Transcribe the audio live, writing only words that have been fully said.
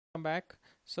welcome back.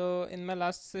 So in my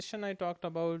last session I talked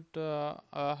about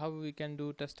how we can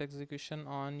do test execution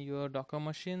on your Docker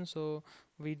machine. So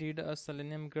we did a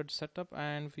Selenium Grid setup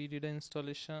and we did an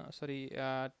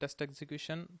test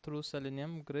execution through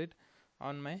Selenium Grid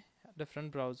on my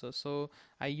different browsers. So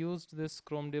I used this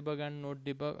Chrome debug and Node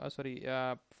debug,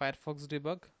 Firefox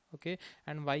debug. Okay,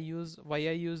 and why I use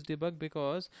debug?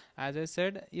 Because as I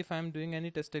said, if I'm doing any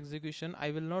test execution,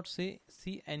 I will not see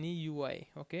any UI.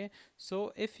 Okay,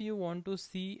 so if you want to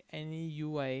see any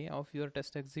UI of your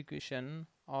test execution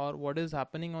or what is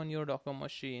happening on your Docker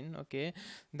machine, okay,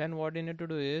 then what you need to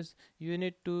do is you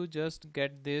need to just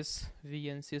get this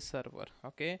VNC server.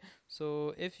 Okay,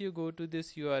 so if you go to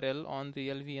this URL on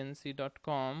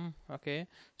realvnc.com, okay,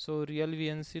 so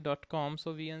realvnc.com,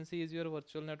 so VNC is your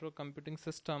virtual network computing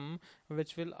system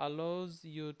which will allows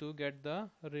you to get the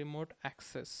remote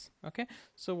access. Okay,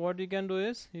 so what you can do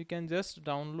is you can just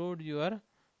download your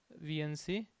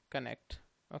VNC Connect.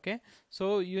 Okay,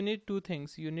 so you need two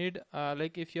things. You need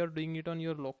like if you are doing it on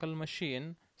your local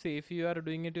machine, see, if you are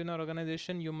doing it in an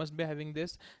organization, you must be having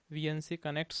this VNC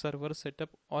Connect server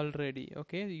setup already.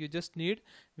 Okay, you just need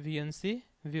VNC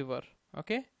viewer.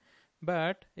 Okay,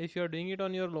 but if you are doing it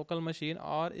on your local machine,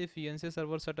 or if VNC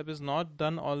server setup is not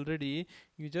done already,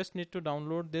 you just need to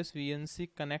download this VNC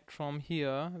Connect from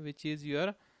here, which is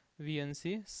your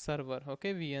VNC server.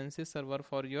 Okay, VNC server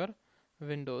for your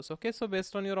Windows. Okay, so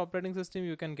based on your operating system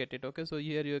you can get it. Okay, so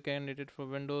here you can get it for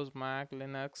Windows, Mac,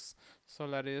 Linux,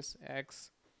 Solaris,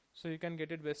 X, so you can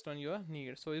get it based on your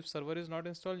need. So if server is not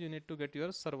installed, you need to get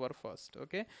your server first.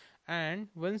 Okay, and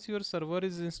once your server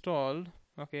is installed,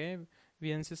 okay,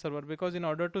 VNC server, because in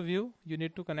order to view you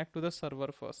need to connect to the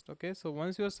server first. Okay, so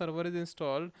once your server is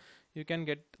installed, you can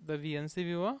get the VNC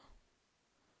viewer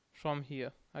from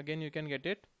here. Again, you can get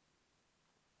it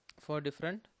for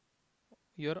different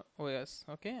your OS.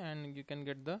 Okay, and you can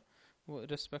get the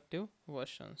respective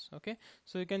versions. Okay,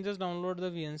 so you can just download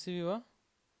the VNC viewer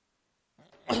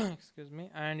excuse me,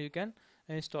 and you can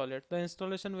install it. The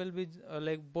installation will be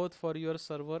like both for your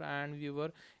server and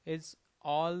viewer. Is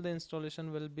all the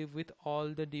installation will be with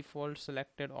all the default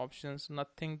selected options,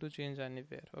 nothing to change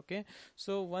anywhere. Okay,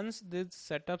 so once these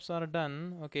setups are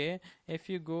done, okay, if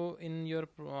you go in your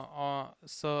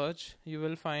search, you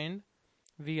will find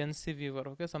VNC viewer.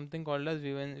 Okay, something called as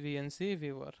VNC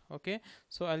viewer. Okay,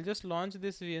 so I'll just launch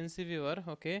this VNC viewer.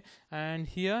 Okay, and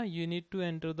here you need to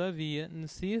enter the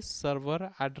VNC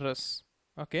server address.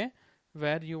 Okay,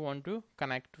 where you want to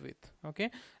connect with.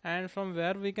 Okay, and from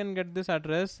where we can get this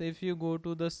address, if you go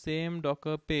to the same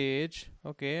Docker page,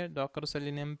 okay, Docker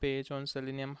Selenium page on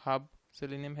Selenium Hub,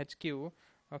 Selenium HQ.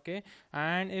 Okay,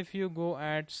 and if you go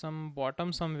at some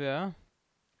bottom somewhere,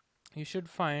 you should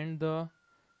find the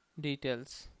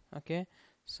details. Okay,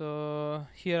 so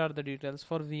here are the details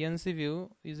for VNC view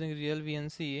using real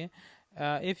VNC.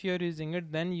 If you are using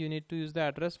it, then you need to use the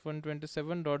address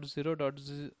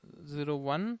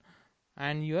 127.0.0.01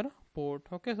 and your port.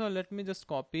 Okay, so let me just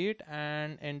copy it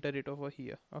and enter it over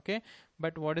here. Okay,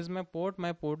 but what is my port?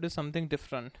 My port is something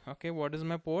different. Okay, what is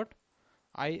my port?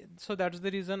 So that's the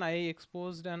reason I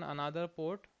exposed another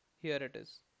port. Here it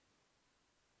is.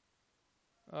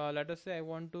 Let us say I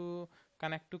want to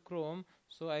connect to Chrome,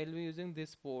 so I will be using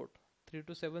this port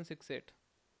 32768.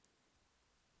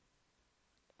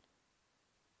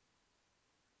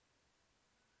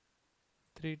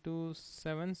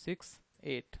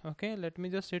 Okay, let me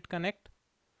just hit connect.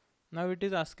 Now it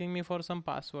is asking me for some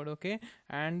password. Okay,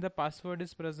 and the password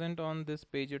is present on this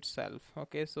page itself.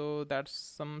 Okay, so that's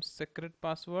some secret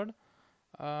password.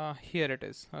 Here it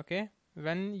is. Okay,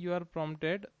 when you are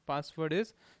prompted, password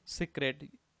is secret.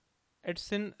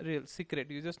 It's in real secret.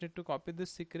 You just need to copy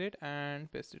this secret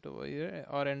and paste it over here,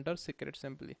 or enter secret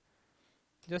simply.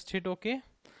 Just hit OK,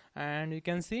 and you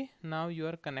can see now you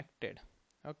are connected.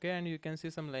 Okay, and you can see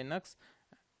some Linux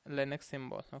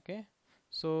symbol. Okay,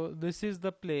 so this is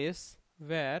the place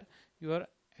where your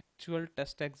actual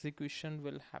test execution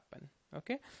will happen.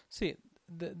 Okay, see,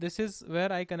 this is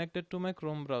where I connected to my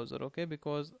Chrome browser. Okay,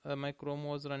 because my Chrome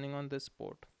was running on this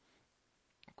port.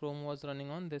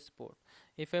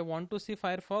 If I want to see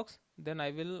Firefox, then I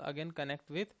will again connect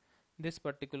with this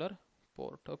particular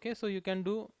port. Okay, so you can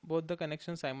do both the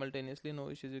connections simultaneously, no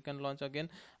issues. You can launch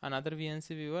again another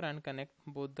VNC viewer and connect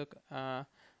both the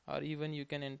or even you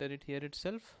can enter it here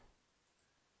itself.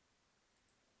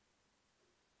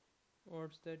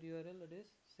 What's that URL? It is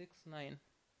 69.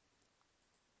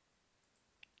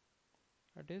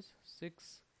 It is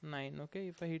 69. Okay,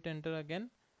 if I hit enter again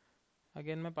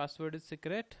my password is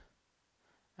secret,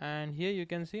 and here you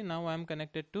can see now I am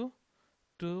connected to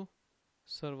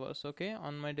servers, okay,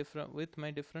 on my different with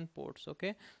my different ports.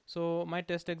 Okay, so my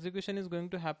test execution is going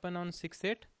to happen on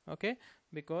 6.8, okay,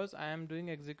 because I am doing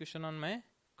execution on my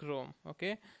Chrome.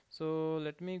 Okay, so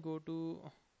let me go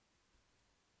to,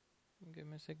 give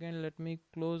me a second, let me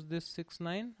close this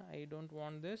 6.9. I don't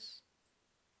want this.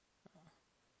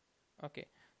 Okay,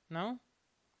 now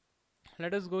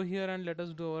let us go here and let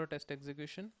us do our test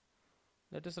execution.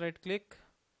 Let us right click,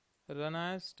 run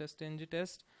as test ng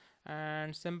test,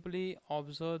 and simply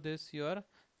observe this your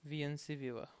VNC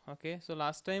viewer. Okay, so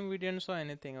last time we didn't saw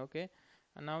anything. Okay,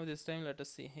 and now this time let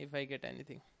us see if I get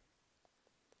anything,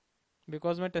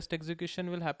 because my test execution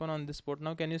will happen on this port.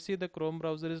 Now can you see the Chrome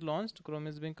browser is launched? Chrome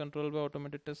is being controlled by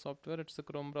automated test software. It's a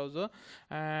Chrome browser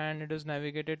and it is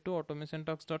navigated to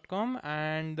automationtalks.com,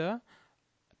 and the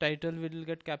title will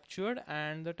get captured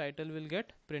and the title will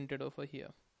get printed over here.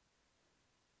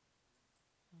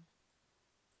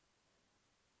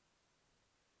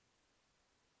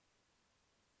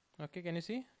 Okay, can you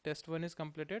see test 1 is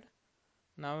completed.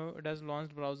 Now it has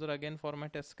launched browser again for my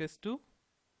test case 2.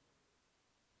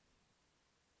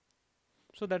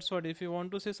 So that's what, if you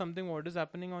want to say something what is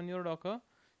happening on your Docker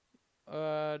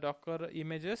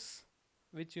images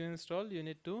which you install, you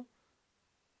need to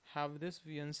have this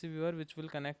VNC viewer which will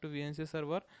connect to VNC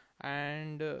server,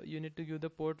 and you need to give the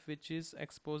port which is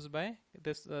exposed by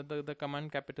this the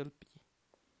command capital P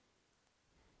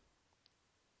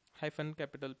hyphen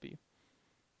capital P.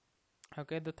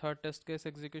 Okay, the third test case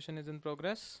execution is in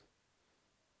progress.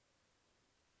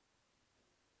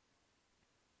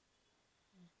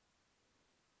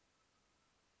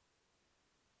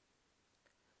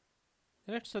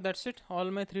 Right, so that's it,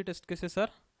 all my 3 test cases are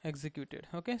executed.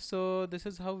 Okay, so this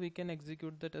is how we can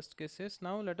execute the test cases.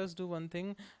 Now let us do one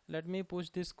thing. Let me push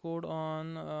this code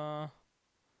on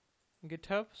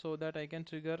GitHub so that I can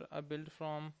trigger a build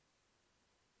from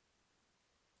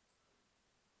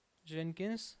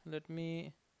Jenkins. Let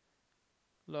me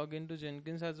log into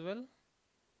Jenkins as well.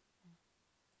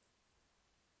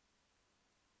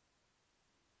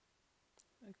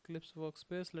 Eclipse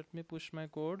workspace, let me push my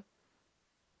code.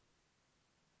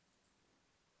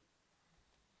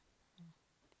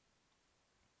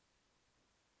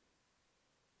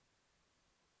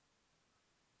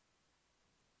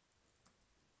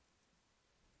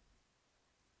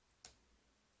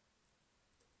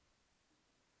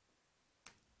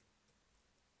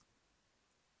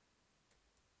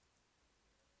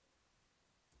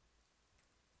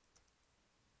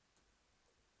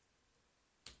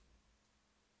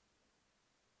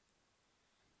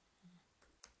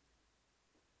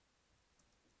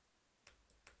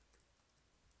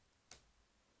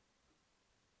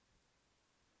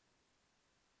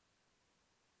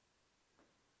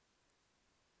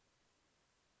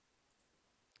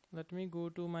 Let me go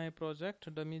to my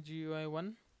project dummy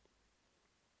GUI1.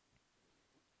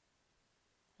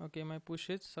 Okay, my push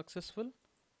is successful.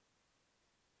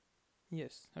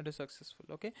 Yes, it is successful.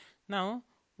 Okay, now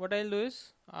what I'll do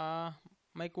is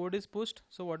my code is pushed.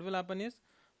 So what will happen is,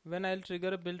 when I'll trigger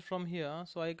a build from here,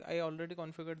 so I already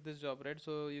configured this job, right?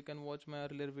 So you can watch my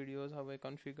earlier videos how I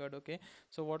configured. Okay,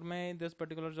 so what my this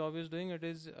particular job is doing, it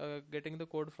is getting the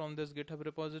code from this GitHub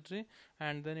repository,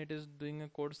 and then it is doing a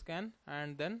code scan,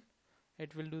 and then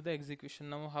it will do the execution.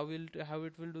 Now how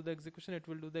it will do the execution? It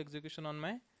will do the execution on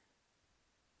my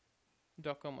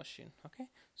Docker machine. Okay,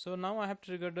 so now I have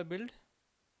triggered the build.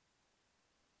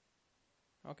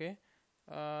 Okay,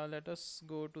 let us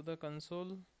go to the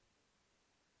console.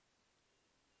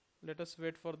 Let us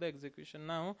wait for the execution.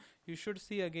 Now you should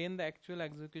see again the actual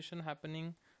execution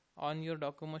happening on your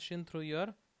Docker machine through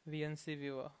your VNC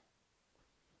viewer.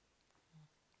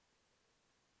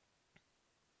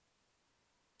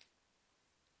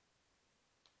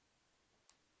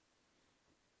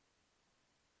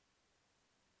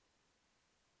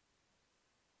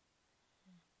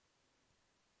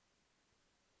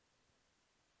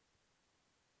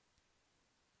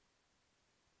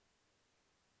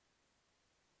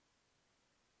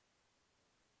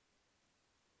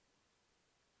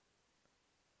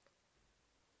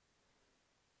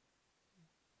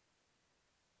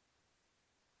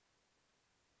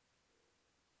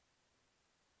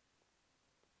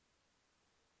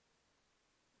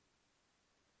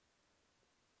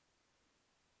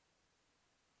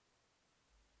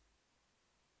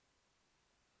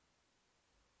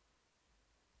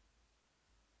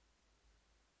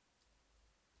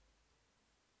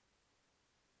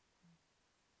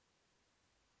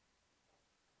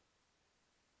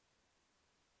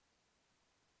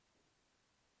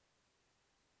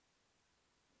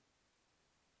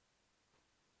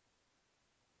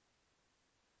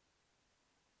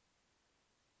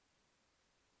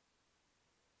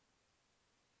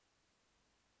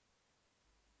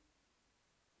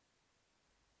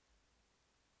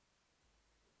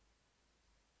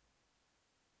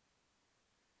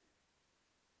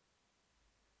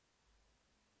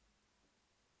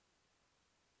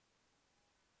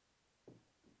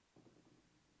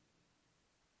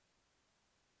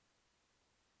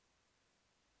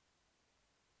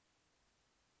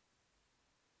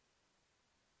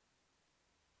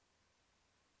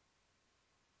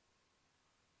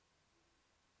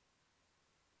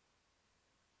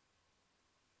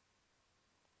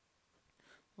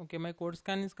 Okay, my code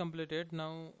scan is completed.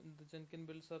 Now the Jenkins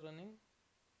builds are running.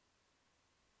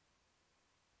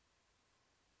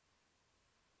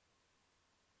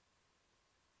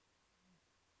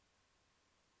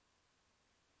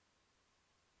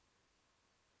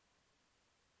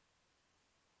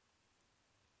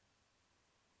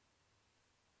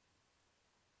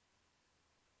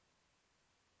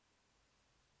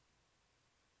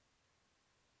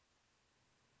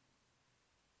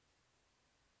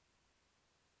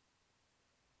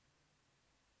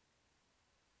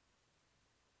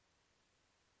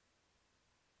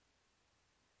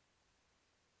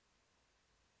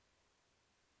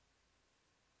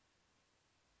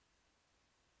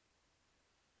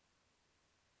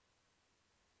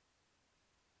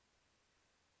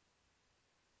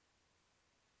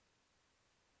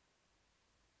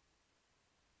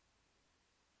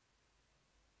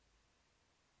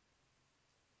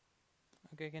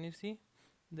 Okay, can you see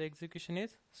the execution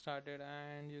is started,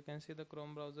 and you can see the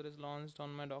Chrome browser is launched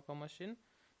on my Docker machine.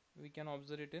 We can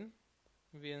observe it in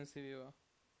VNC viewer.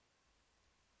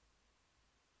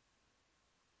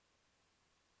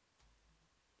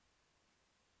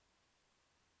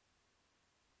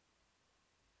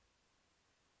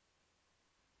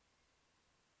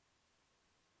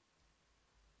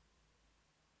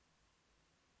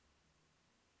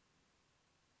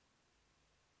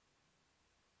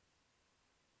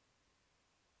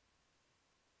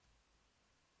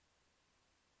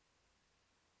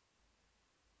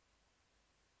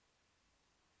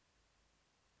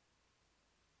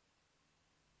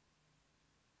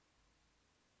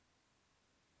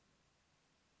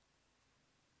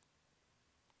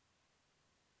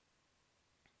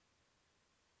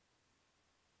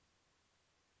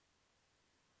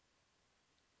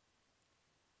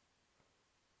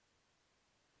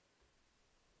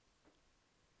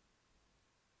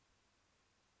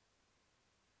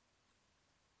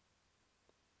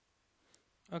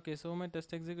 Okay, so my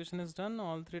test execution is done.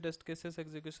 All three test cases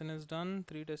execution is done.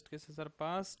 Three test cases are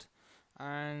passed,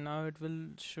 and now it will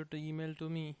shoot email to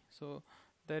me. So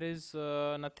there is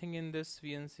nothing in this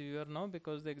VNC viewer now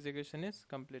because the execution is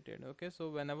completed. Okay, so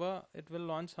whenever it will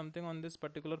launch something on this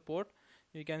particular port,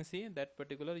 you can see that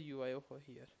particular UI over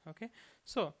here. Okay,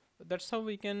 so that's how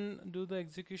we can do the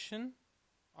execution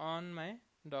on my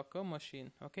Docker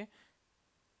machine.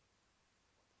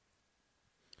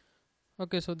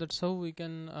 Okay, so that's how we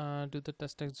can do the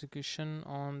test execution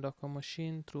on Docker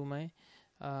machine through my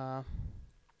uh,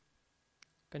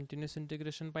 continuous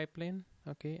integration pipeline.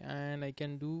 Okay, and I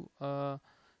can do a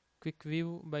quick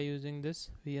view by using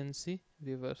this VNC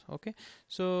viewer. Okay,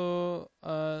 so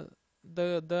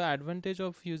the advantage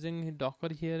of using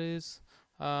Docker here is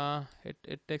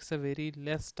it takes a very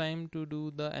less time to do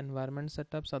the environment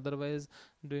setups. Otherwise,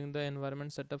 doing the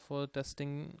environment setup for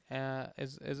testing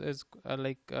is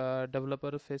like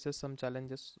developer faces some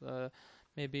challenges,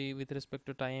 maybe with respect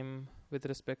to time, with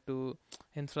respect to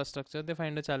infrastructure, they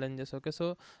find the challenges. Okay,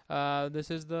 so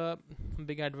this is the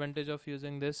big advantage of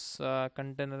using this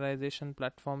containerization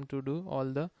platform to do all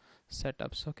the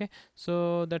setups. Okay,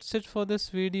 so that's it for this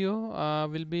video.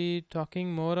 We'll be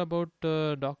talking more about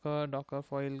Docker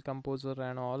file composer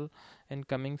and all in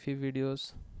coming few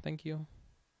videos. Thank you.